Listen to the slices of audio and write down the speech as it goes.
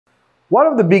One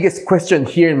of the biggest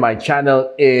questions here in my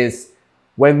channel is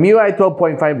when Miui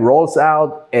 12.5 rolls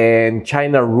out and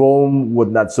China Roam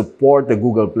would not support the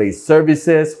Google Play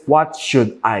services, what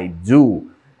should I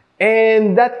do?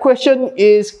 And that question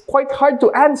is quite hard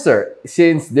to answer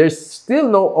since there's still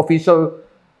no official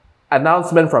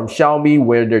announcement from Xiaomi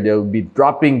whether they'll be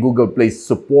dropping Google Play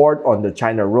support on the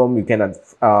China Roam. You cannot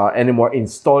anymore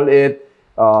install it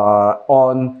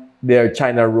on their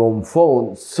China Roam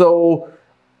phone. So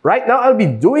right now, I'll be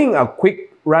doing a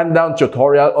quick rundown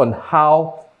tutorial on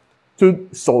how to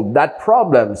solve that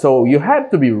problem. So you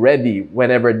have to be ready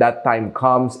whenever that time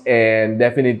comes, and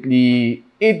definitely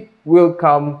it will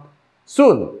come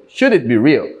soon, should it be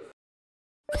real.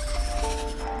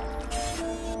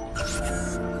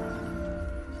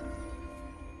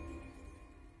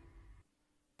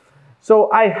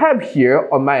 So I have here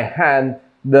on my hand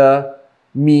the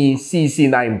Mi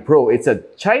CC9 Pro. It's a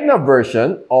China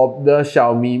version of the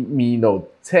Xiaomi Mi Note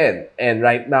 10. And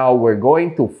right now, we're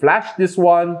going to flash this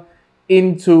one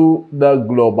into the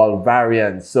global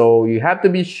variant. So you have to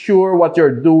be sure what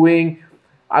you're doing.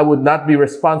 I would not be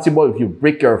responsible if you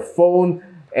break your phone.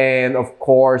 And of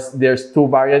course, there's two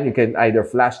variants. You can either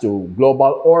flash to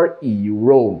global or EU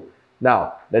Roam.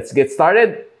 Now, let's get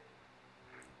started.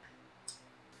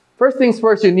 First things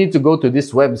first, you need to go to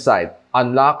this website,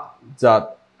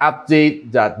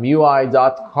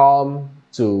 unlock.update.miui.com,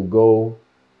 to go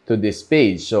to this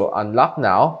page. So unlock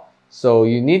now. So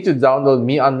you need to download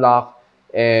Mi Unlock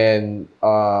and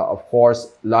of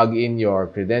course log in your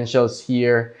credentials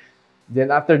here.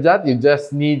 Then after that, you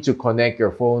just need to connect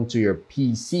your phone to your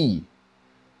PC.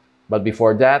 But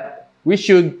before that, we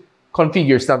should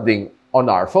configure something on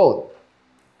our phone.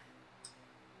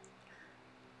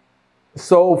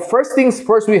 So first things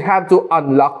first, we have to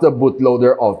unlock the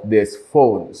bootloader of this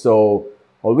phone. So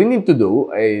all we need to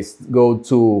do is go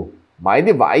to My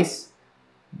Device,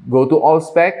 go to All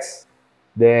Specs,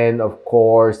 then of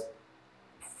course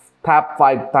tap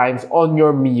 5 times on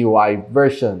your MIUI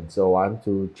version. So 1,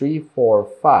 2, 3, 4,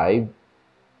 5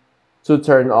 to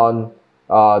turn on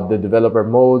the developer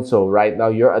mode. So right now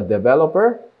you're a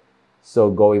developer.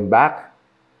 So going back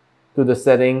to the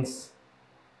settings.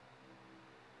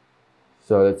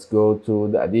 So let's go to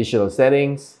the additional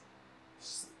settings,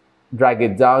 drag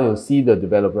it down, you'll see the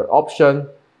developer option.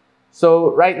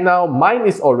 So right now, mine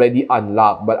is already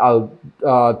unlocked, but I'll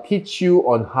teach you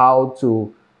on how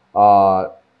to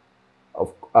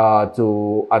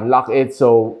unlock it.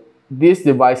 So this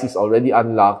device is already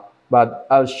unlocked, but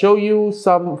I'll show you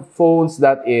some phones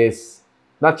that is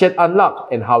not yet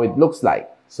unlocked and how it looks like.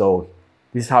 So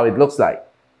this is how it looks like.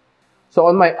 So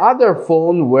on my other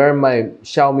phone, where my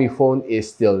Xiaomi phone is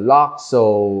still locked,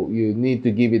 so you need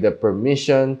to give it a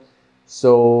permission.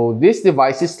 So this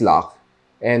device is locked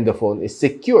and the phone is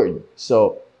secured.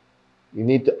 So you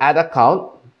need to add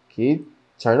account, okay,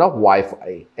 turn off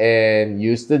Wi-Fi and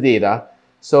use the data.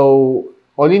 So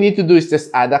all you need to do is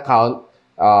just add account,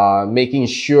 making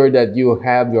sure that you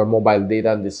have your mobile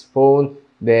data on this phone.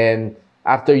 Then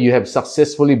after you have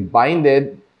successfully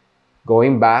binded,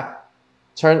 going back,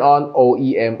 turn on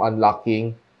OEM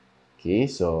unlocking. Okay,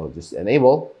 so just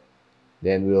enable.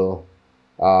 Then we'll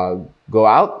go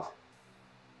out.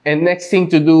 And next thing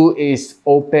to do is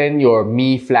open your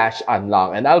Mi Flash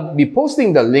Unlock. And I'll be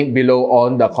posting the link below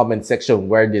on the comment section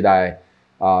where did I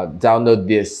download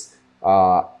this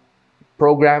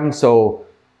program. So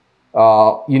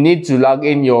you need to log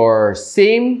in your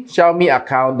same Xiaomi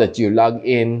account that you log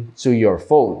in to your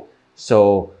phone.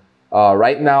 So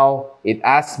right now, it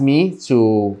asks me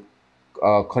to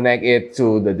connect it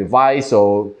to the device.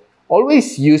 So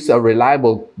always use a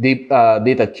reliable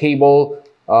data cable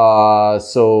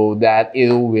so that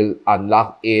it will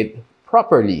unlock it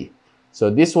properly. So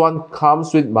this one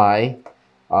comes with my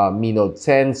Mi Note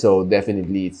 10. So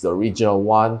definitely it's the original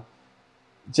one.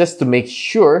 Just to make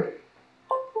sure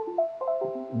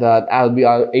that I'll be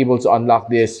able to unlock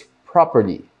this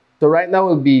properly. So right now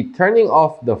we'll be turning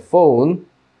off the phone.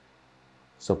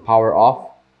 So power off.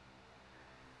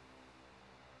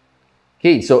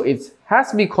 Okay, so it has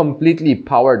to be completely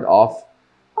powered off.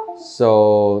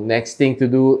 So next thing to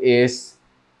do is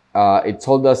it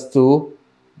told us to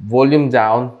volume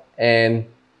down and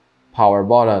power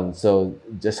button. So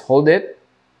just hold it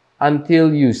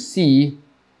until you see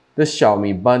the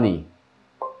Xiaomi bunny.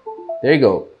 There you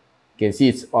go. You can see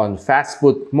it's on fast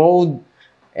boot mode,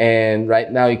 and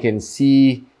right now you can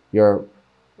see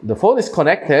the phone is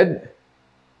connected.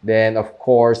 Then of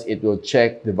course it will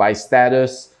check device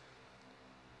status.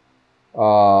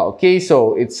 Okay,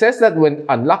 so it says that when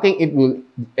unlocking, it will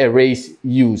erase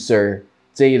user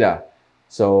data.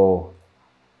 So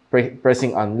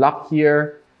pressing unlock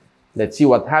here, Let's see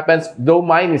what happens. Though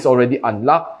mine is already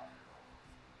unlocked.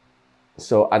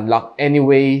 So unlock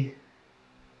anyway.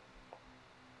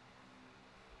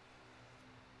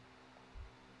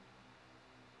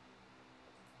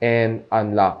 And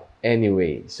unlock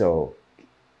anyway. So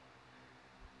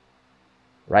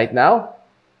right now,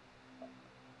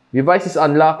 device is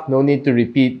unlocked. No need to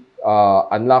repeat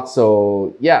unlock.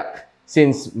 So yeah,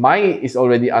 since mine is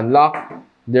already unlocked,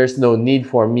 there's no need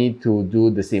for me to do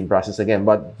the same process again.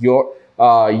 But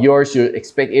yours, you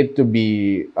expect it to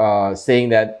be saying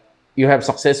that you have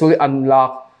successfully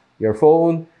unlocked your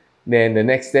phone. Then the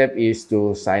next step is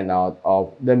to sign out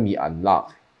of the Mi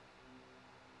Unlock.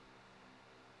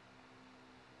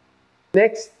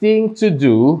 Next thing to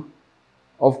do,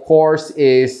 of course,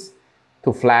 is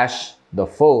to flash the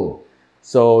phone.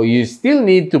 So you still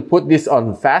need to put this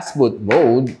on fast boot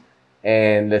mode,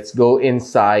 and let's go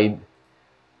inside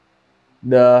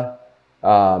the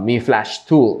Mi Flash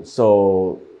tool.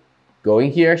 So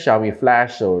going here, Xiaomi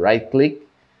Flash, so right click,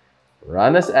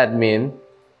 run as admin.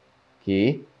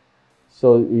 Okay,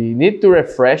 so we need to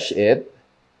refresh it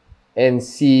and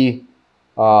see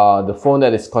the phone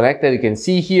that is connected. You can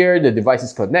see here the device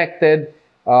is connected.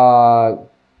 All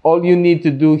you need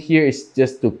to do here is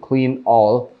just to clean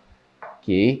all.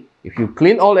 Okay, if you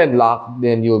clean all and lock,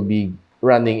 then you'll be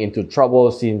running into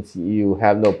trouble since you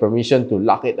have no permission to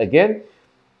lock it again.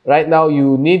 Right now,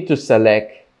 you need to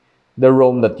select the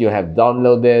ROM that you have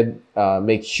downloaded.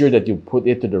 Make sure that you put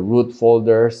it to the root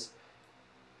folders.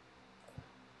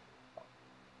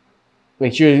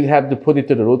 Make sure you have to put it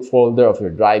to the root folder of your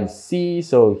drive C.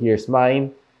 So here's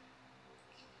mine.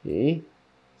 Okay,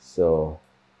 so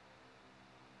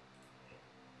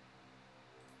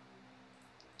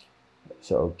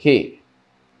okay.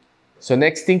 So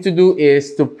next thing to do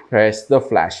is to press the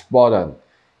flash button.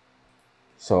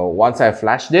 So once I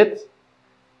flashed it,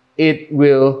 it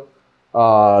will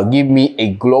give me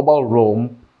a global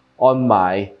ROM on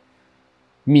my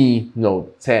Mi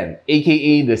Note 10,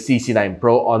 aka the CC9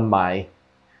 Pro on my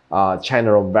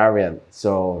China ROM variant.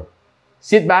 So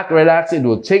sit back, relax. It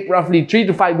will take roughly 3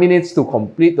 to 5 minutes to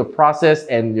complete the process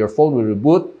and your phone will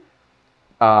reboot.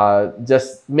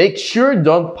 Just make sure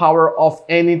don't power off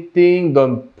anything,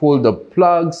 don't pull the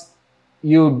plugs.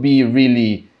 You'll be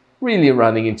really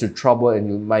running into trouble and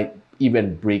you might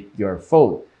even break your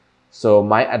phone. So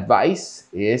my advice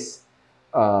is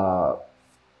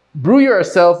brew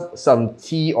yourself some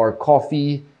tea or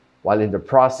coffee while in the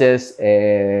process,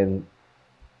 and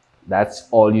that's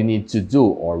all you need to do,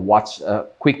 or watch a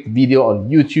quick video on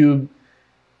YouTube.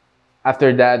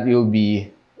 After that, you'll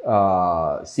be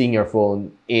seeing your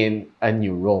phone in a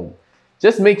new ROM.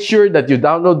 Just make sure that you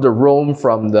download the ROM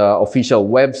from the official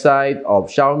website of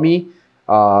Xiaomi,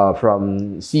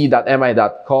 from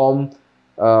c.mi.com.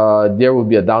 There will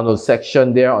be a download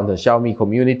section there on the Xiaomi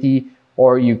community,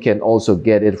 or you can also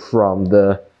get it from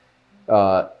the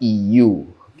EU.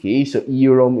 Okay, so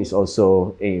EU ROM is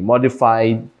also a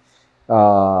modified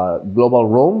global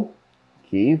ROM.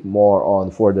 Okay, more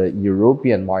on for the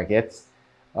European markets.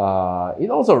 It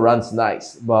also runs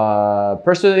nice, but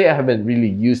personally, I haven't really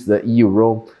used the EU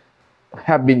ROM. I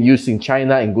have been using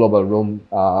China and global ROM,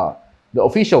 the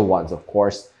official ones, of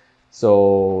course.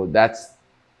 So that's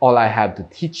all I have to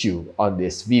teach you on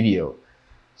this video.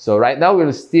 So right now,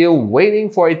 we're still waiting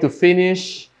for it to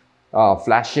finish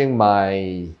flashing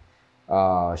my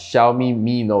Xiaomi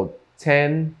Mi Note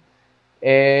 10.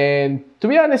 And to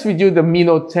be honest with you, the Mi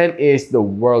Note 10 is the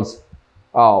world's,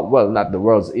 well, not the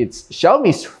world's, it's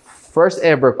Xiaomi's first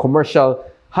ever commercial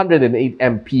 108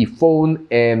 MP phone,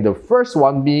 and the first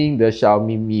one being the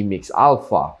Xiaomi Mi Mix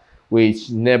Alpha, which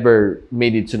never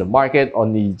made it to the market,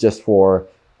 only just for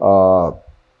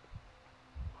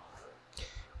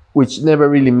which never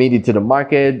really made it to the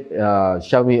market.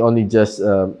 Xiaomi only just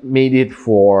made it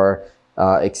for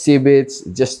exhibits,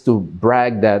 just to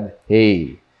brag that,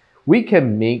 hey, we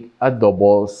can make a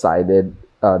double-sided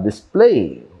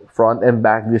display, front and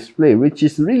back display, which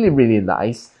is really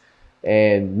nice,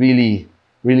 and really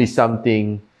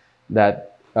something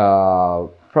that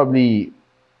probably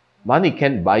money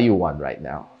can't buy you one right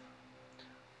now.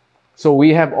 So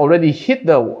we have already hit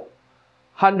the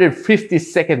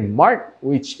 150-second mark,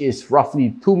 which is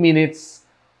roughly 2 minutes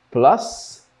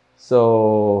plus.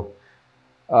 So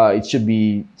it should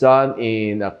be done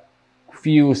in a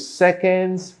few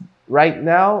seconds right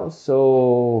now.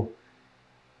 So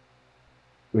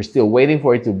we're still waiting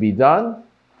for it to be done.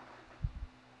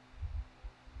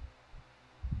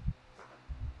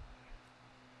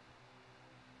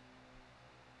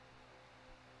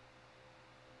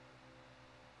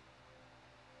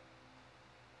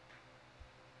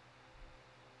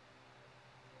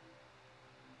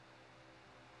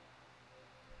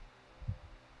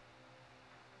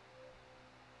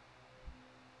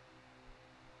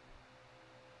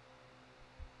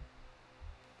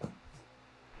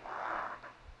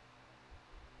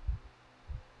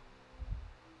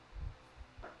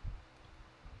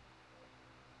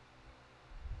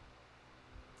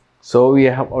 So we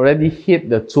have already hit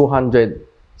the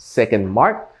 200-second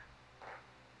mark.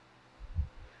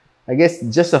 I guess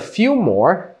just a few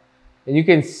more, and you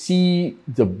can see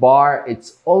the bar.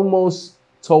 It's almost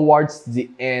towards the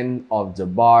end of the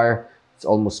bar. It's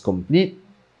almost complete.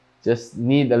 Just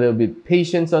need a little bit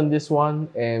patience on this one,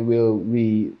 and we'll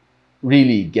be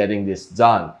really getting this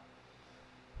done.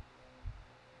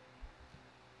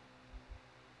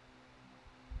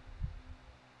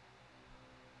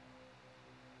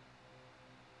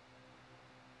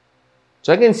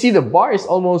 So I can see the bar is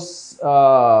almost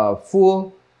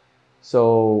full.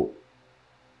 So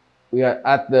we are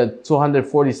at the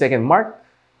 240-second mark.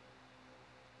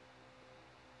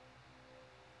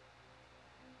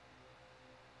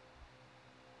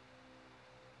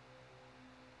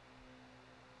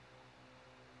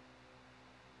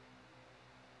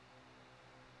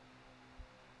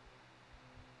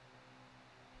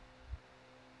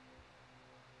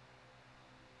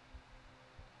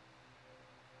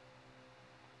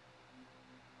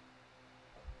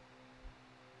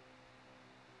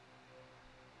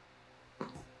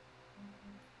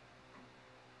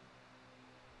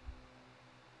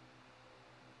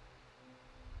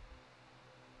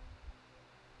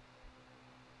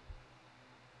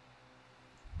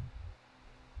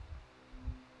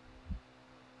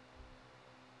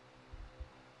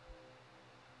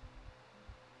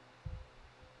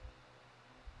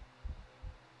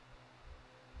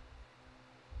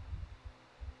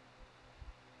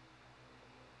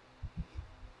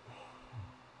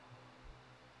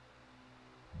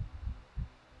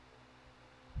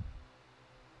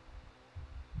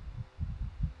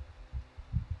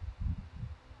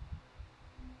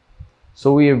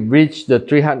 So we have reached the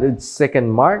 300-second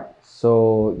mark.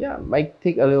 So yeah, might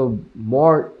take a little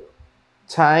more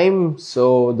time.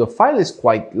 So the file is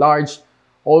quite large,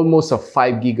 almost a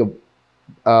 5 gigabyte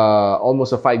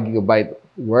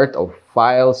worth of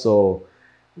file. So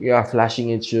yeah, flashing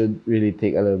it should really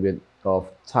take a little bit of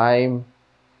time.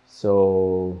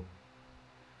 So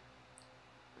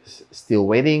still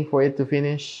waiting for it to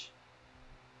finish.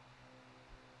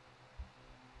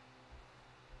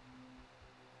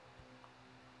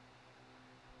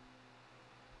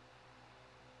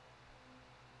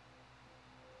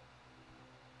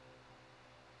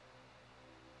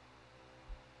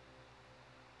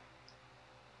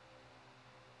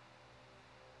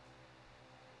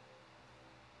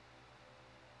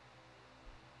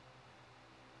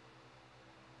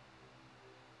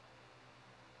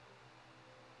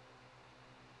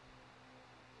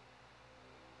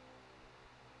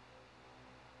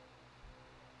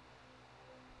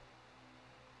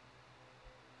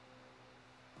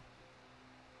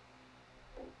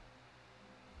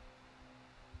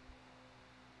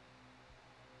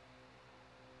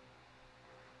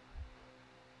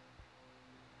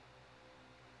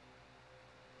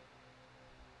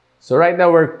 So right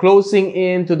now we're closing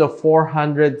into the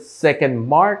 400-second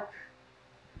mark.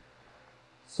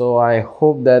 So I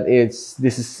hope that this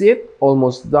is it,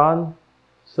 almost done.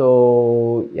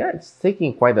 So yeah, it's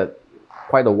taking quite a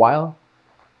while.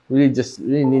 Really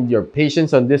need your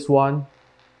patience on this one.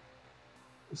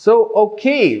 So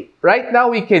okay, right now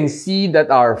we can see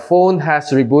that our phone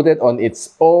has rebooted on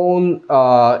its own,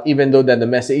 even though that the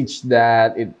message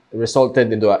that it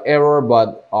resulted into an error,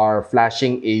 but our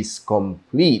flashing is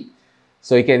complete.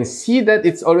 So you can see that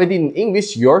it's already in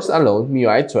English, yours alone,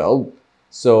 Miui 12.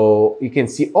 So you can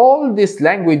see all these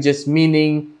languages,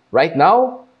 meaning right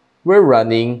now we're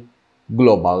running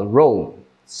global roam.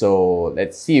 So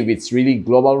let's see if it's really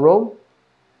global roam.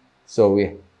 So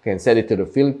we can set it to the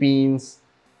Philippines.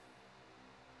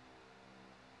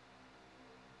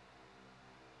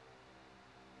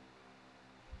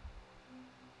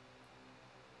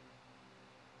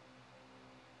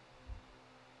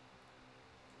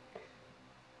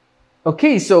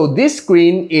 Okay, so this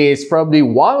screen is probably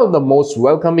one of the most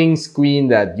welcoming screen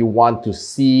that you want to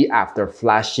see after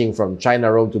flashing from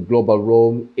China Roam to Global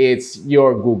Roam. It's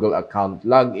your Google account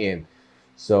login.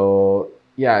 So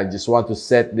yeah, I just want to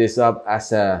set this up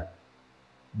as a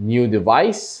new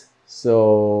device.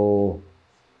 So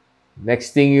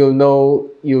next thing you'll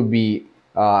know, you'll be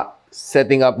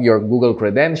setting up your Google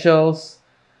credentials.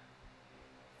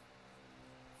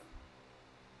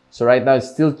 So right now, it's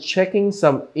still checking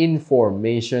some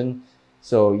information.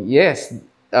 So yes,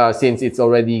 since it's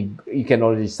already, you can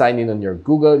already sign in on your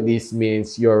Google. This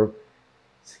means you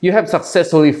have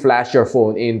successfully flashed your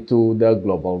phone into the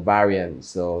global variant.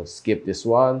 So skip this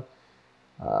one.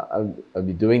 I'll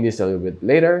be doing this a little bit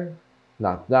later,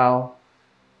 not now,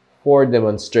 for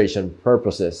demonstration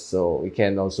purposes. So you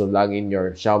can also log in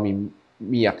your Xiaomi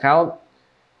Mi account.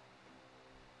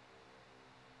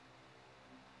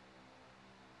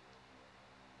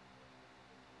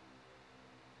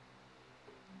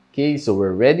 Okay, so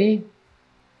we're ready.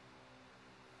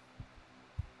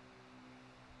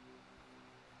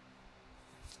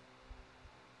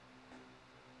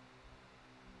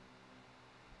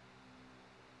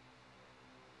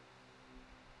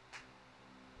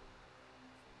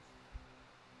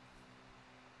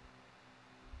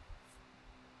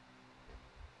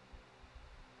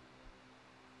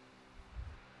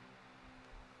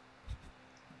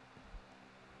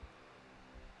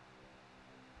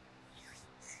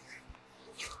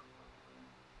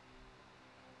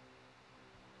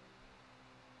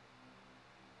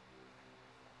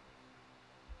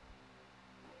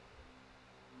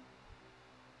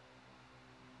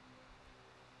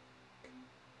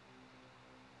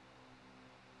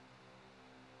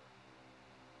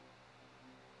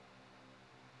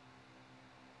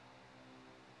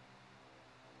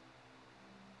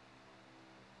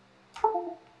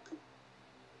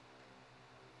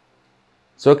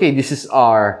 So okay, this is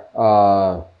our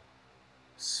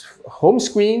home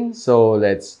screen. So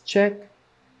let's check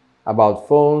about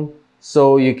phone.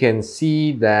 So you can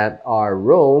see that our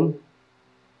ROM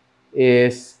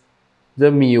is the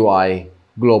Miui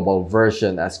global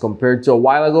version. As compared to a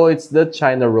while ago, it's the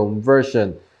China ROM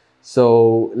version.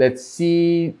 So let's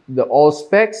see the all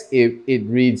specs. If it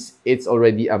reads it's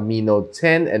already a Mi Note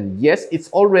 10, and yes, it's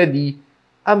already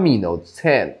a Mi Note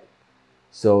 10.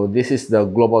 So this is the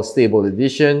global stable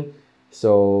edition.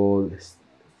 So let's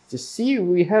just see,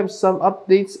 we have some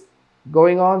updates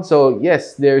going on. So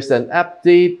yes, there's an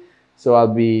update. So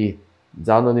I'll be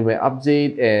downloading my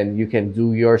update, and you can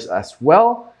do yours as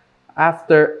well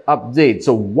after update.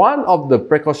 So one of the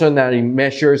precautionary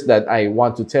measures that I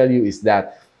want to tell you is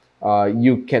that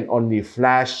you can only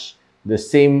flash the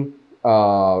same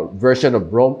version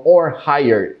of ROM or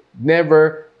higher.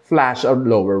 Never flash a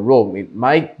lower ROM. It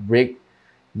might break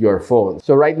your phone.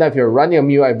 So right now, if you're running a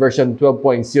MIUI version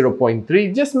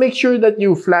 12.0.3, just make sure that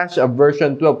you flash a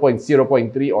version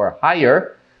 12.0.3 or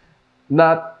higher,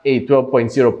 not a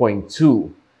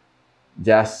 12.0.2.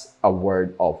 Just a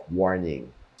word of warning.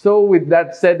 So with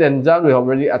that said and done, we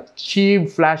already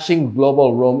achieved flashing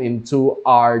global ROM into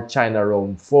our China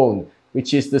ROM phone,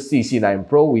 which is the CC9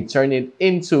 Pro. We turn it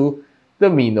into the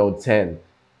Mi Note 10.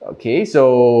 Okay,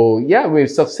 so yeah, we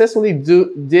successfully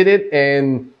did it,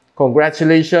 and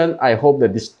congratulations. I hope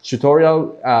that this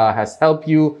tutorial has helped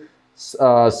you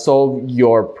solve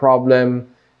your problem,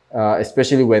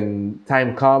 especially when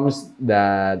time comes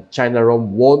that China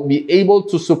ROM won't be able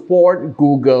to support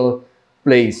Google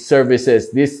Play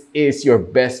services. This is your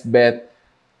best bet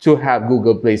to have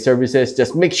Google Play services.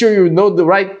 Just make sure you know the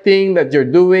right thing that you're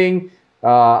doing.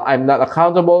 I'm not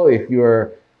accountable if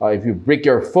you break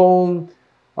your phone.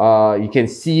 You can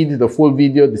see the full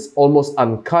video. This is almost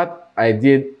uncut. I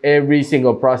did every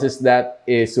single process that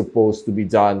is supposed to be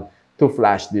done to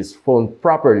flash this phone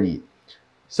properly.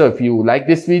 So if you like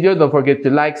this video, don't forget to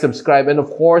like, subscribe, and of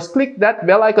course, click that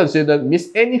bell icon so you don't miss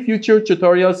any future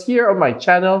tutorials here on my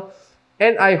channel.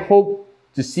 And I hope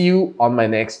to see you on my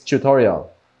next tutorial.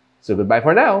 So goodbye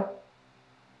for now.